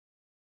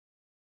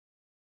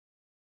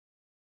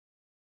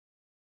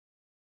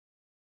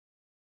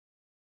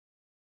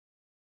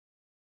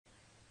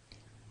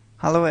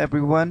Hello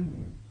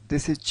everyone,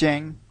 this is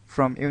Cheng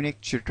from Unique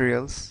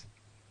Tutorials.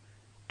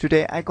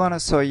 Today I'm gonna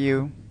show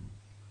you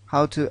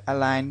how to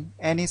align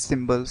any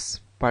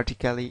symbols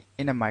particularly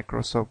in a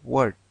Microsoft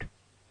Word.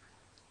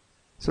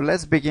 So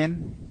let's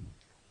begin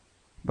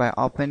by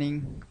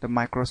opening the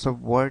Microsoft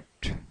Word.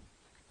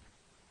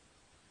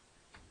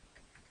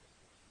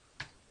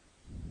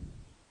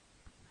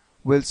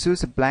 We'll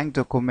choose a blank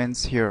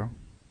documents here.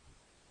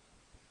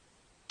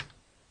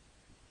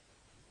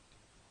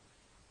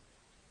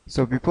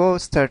 So before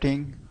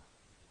starting,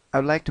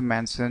 I'd like to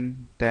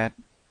mention that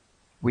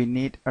we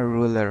need a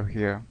ruler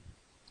here.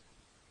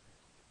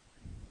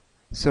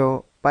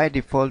 So by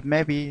default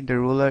maybe the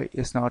ruler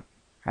is not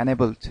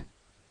enabled.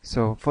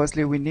 So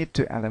firstly we need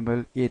to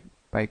enable it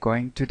by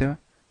going to the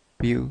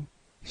view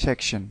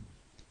section.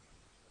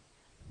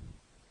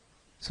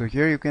 So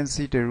here you can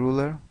see the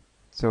ruler.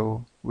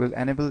 So we'll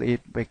enable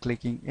it by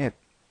clicking it.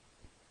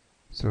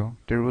 So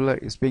the ruler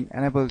is being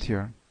enabled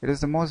here. It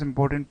is the most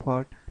important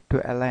part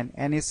to align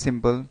any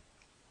symbol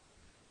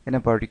in a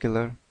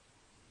particular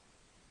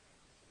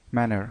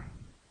manner.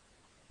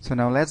 So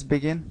now let's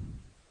begin.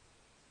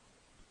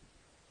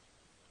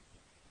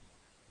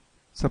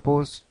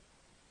 Suppose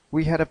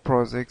we had a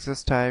project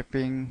just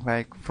typing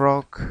like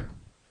frog,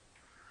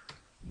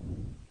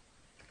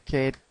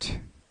 cat,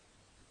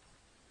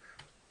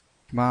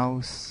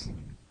 mouse,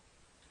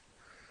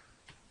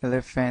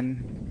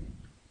 elephant,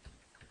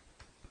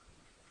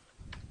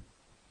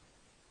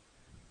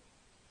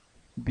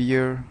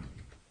 beer,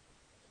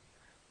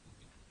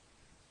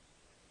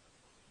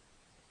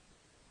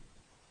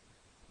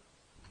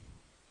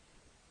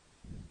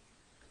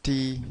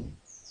 tea,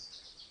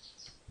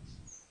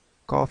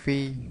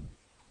 coffee,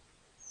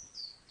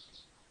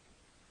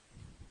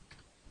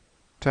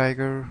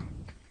 tiger,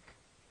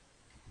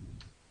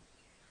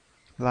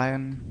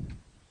 lion.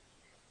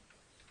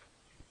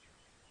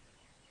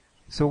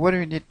 So what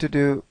we need to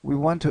do, we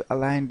want to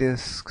align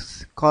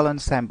these column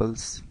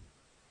symbols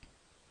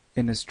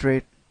in a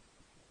straight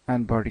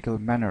and vertical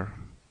manner.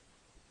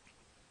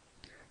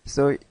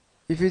 So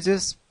if you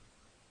just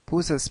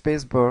push a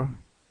space bar,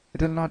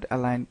 it will not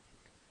align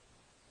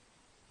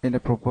in a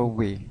proper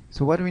way.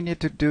 So what we need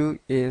to do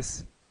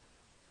is,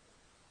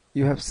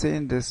 you have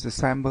seen this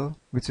symbol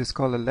which is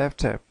called a left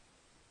tab.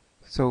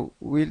 So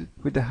with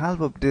the help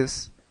of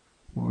this,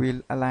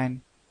 we'll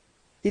align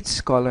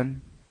each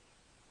column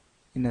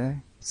in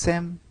a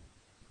same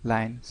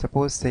line.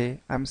 Suppose say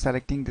I'm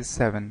selecting this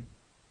 7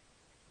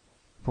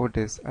 for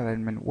this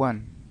alignment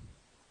 1.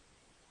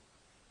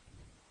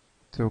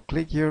 So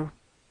click here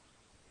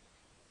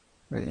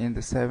in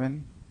the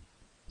 7.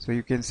 So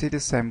you can see the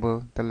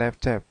symbol, the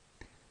left tab.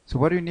 So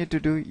what you need to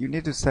do, you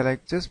need to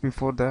select just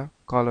before the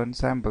column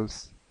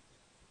symbols.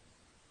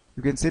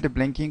 You can see the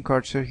blinking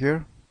cursor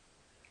here.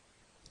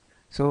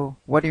 So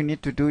what you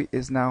need to do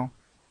is now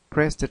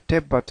press the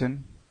tab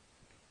button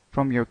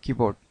from your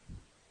keyboard.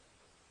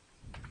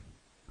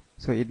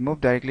 So it moved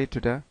directly to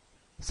the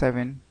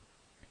 7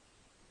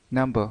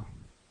 number.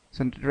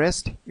 So the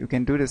rest you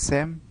can do the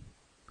same.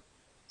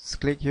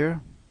 Just click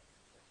here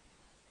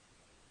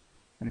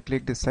and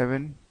click the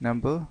 7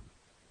 number.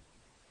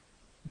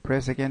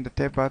 Press again the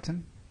tab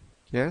button.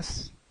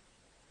 Yes.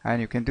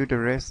 And you can do the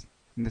rest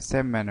in the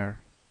same manner.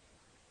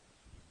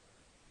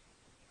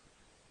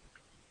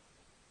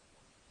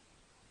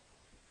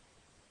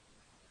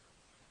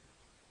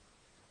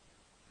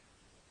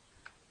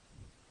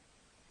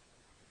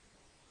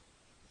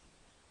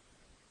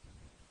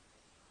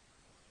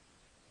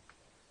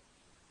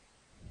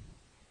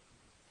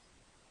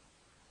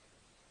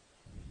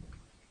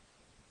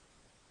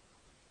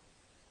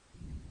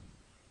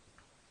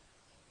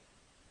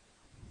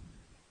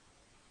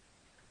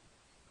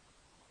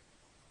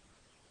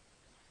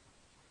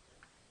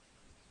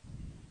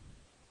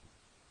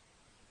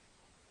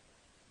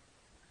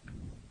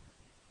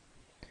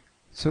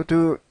 So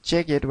to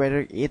check it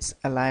whether it's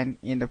aligned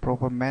in the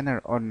proper manner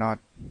or not,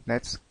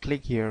 let's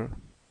click here.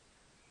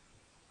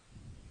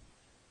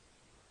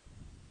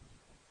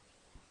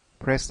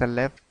 Press the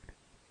left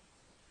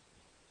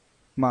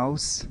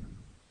mouse,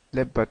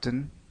 left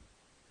button,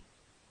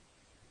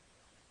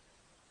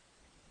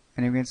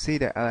 and you can see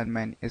the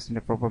alignment is in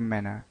the proper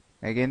manner.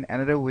 Again,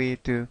 another way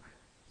to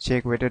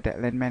check whether the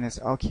alignment is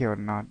okay or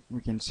not,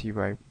 we can see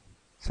by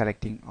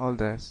selecting all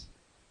the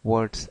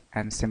words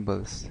and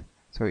symbols.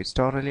 So it's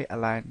totally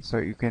aligned, so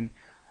you can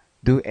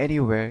do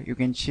anywhere. You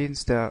can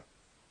change the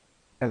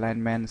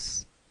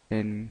alignments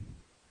in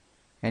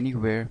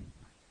anywhere,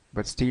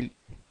 but still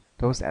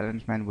those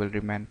alignments will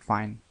remain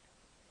fine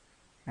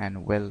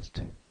and well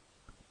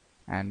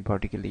and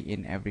vertically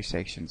in every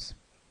sections.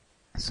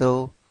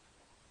 So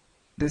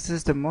this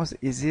is the most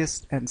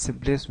easiest and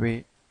simplest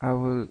way. I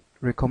will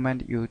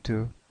recommend you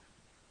to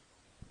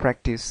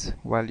practice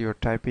while you're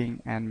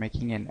typing and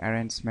making an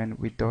arrangement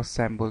with those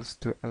symbols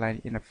to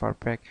align in a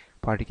perfect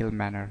particle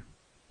manner.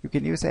 You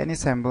can use any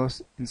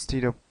symbols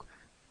instead of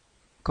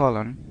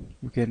colon.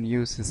 You can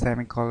use the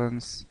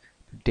semicolons,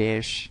 the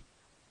dash,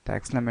 the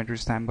exclamatory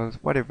symbols,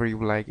 whatever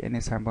you like, any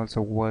symbols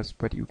or words,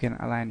 but you can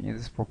align in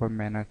this proper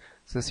manner.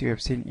 Just you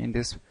have seen in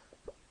this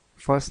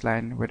first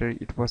line whether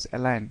it was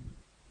aligned.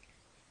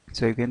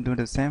 So you can do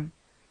the same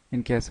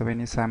in case of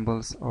any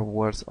symbols or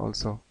words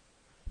also.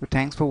 So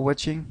thanks for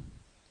watching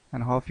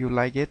and hope you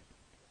like it.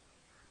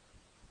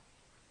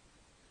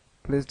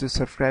 Please do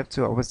subscribe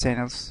to our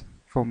channels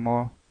for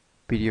more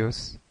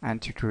videos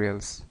and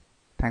tutorials.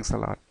 Thanks a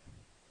lot.